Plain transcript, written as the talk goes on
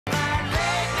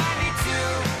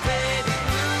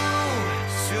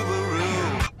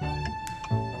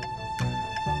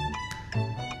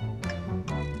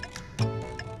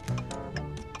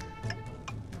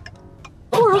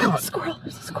squirrel.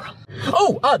 There's a squirrel.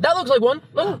 Oh, that looks like one.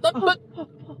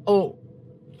 Oh,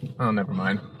 never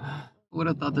mind. Would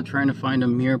have thought that trying to find a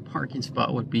mere parking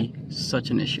spot would be such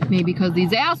an issue. Maybe because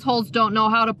these assholes don't know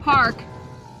how to park.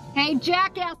 Hey,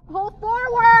 jackass, pull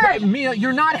forward! Hey, Mia,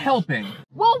 you're not helping.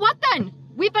 Well, what then?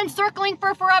 We've been circling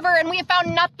for forever and we have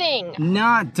found nothing.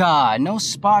 Nada. No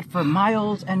spot for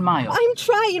miles and miles. I'm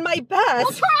trying my best.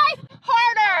 Well, try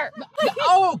harder!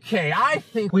 Okay, I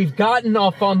think we've gotten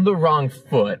off on the wrong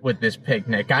foot with this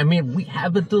picnic. I mean, we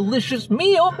have a delicious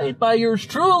meal made by yours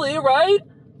truly, right?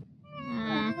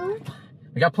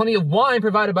 We got plenty of wine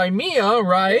provided by Mia,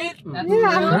 right? That's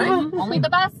right. Only the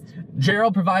best.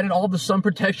 Gerald provided all the sun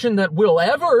protection that we'll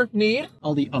ever need.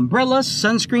 All the umbrellas,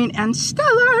 sunscreen, and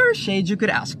stellar shades you could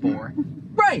ask for.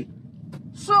 Right.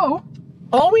 So,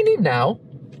 all we need now,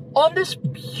 on this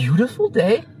beautiful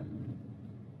day,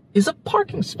 is a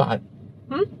parking spot.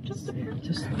 Just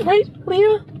right,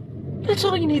 Leah? That's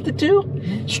all you need to do.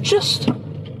 It's just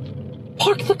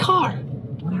park the car.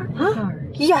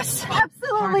 Yes,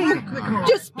 absolutely.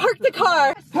 Just park the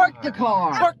car. Park the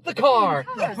car. Park the car.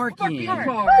 Parking. Park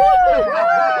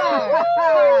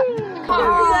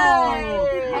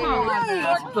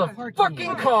the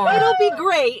fucking car. It'll be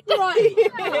great. Right.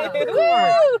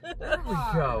 There we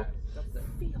go.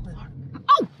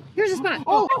 Oh, here's a spot.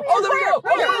 Oh, there we go.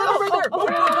 Oh,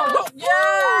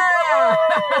 yeah.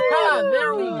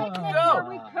 There we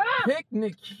go.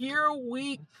 Picnic here.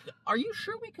 Are you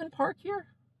sure we can park here?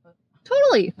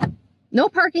 Totally. No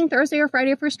parking Thursday or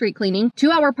Friday for street cleaning.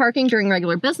 2-hour parking during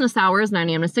regular business hours, 9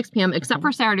 a.m. to 6 p.m., except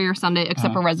for Saturday or Sunday,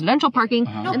 except for residential parking.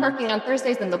 No parking on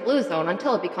Thursdays in the blue zone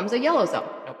until it becomes a yellow zone.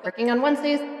 No parking on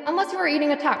Wednesdays unless you are eating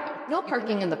a taco. No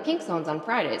parking in the pink zones on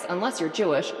Fridays unless you're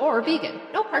Jewish or vegan.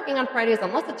 No parking on Fridays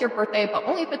unless it's your birthday, but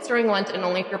only if it's during Lent and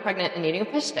only if you're pregnant and eating a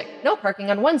fish stick. No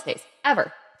parking on Wednesdays.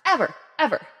 Ever.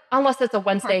 Unless it's a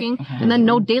Wednesday. And then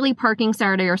no daily parking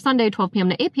Saturday or Sunday, 12 p.m.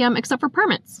 to 8 p.m., except for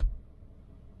permits.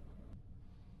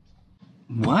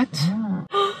 What?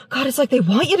 God, it's like they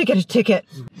want you to get a ticket.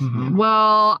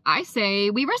 Well, I say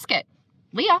we risk it.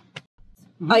 Leah.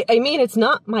 I mean, it's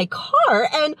not my car,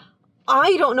 and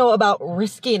I don't know about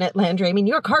risking it, Landry. I mean,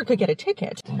 your car could get a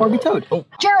ticket. Or be towed. Oh.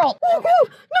 Gerald! No,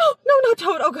 not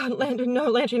towed. Oh, God, Landry,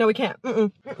 no, we can't.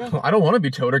 Well, I don't want to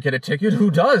be towed or get a ticket. Who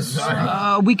does?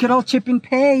 We could all chip and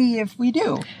pay if we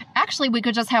do. Actually, we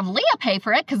could just have Leah pay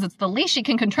for it, because it's the least she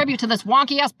can contribute to this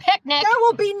wonky-ass picnic. There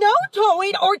will be no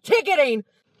towing or ticketing.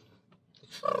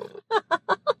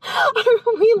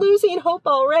 Are we losing hope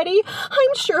already?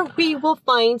 I'm sure we will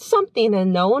find something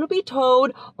and no one will be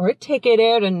towed or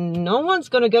ticketed and no one's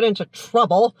going to get into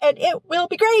trouble and it will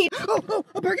be great. A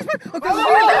parking spot?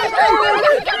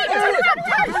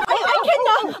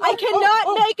 I cannot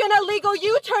make an illegal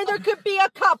U-turn. There could be a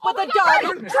cop with a dog.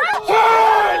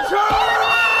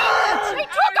 We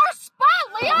took our spot,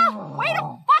 Leah! Way to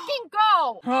fucking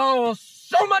go! Oh,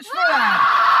 so much for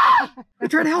that! I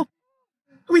tried to help.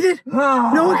 We did.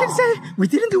 No one can say we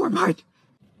didn't do our part.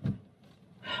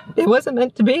 It wasn't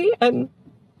meant to be, and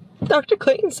Dr.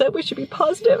 Clayton said we should be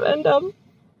positive, and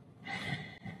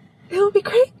it'll be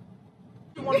great.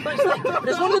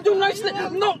 Just want to do nice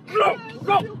things. No,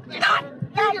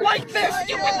 not like this.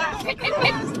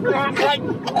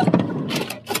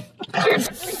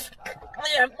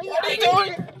 Leah, what are you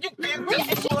doing?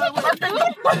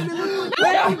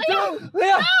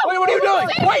 Leah, what are you doing?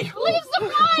 Wait! Leave the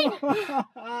mine!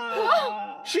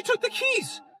 She took the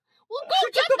keys. Well, go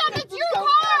get them! It's your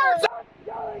car!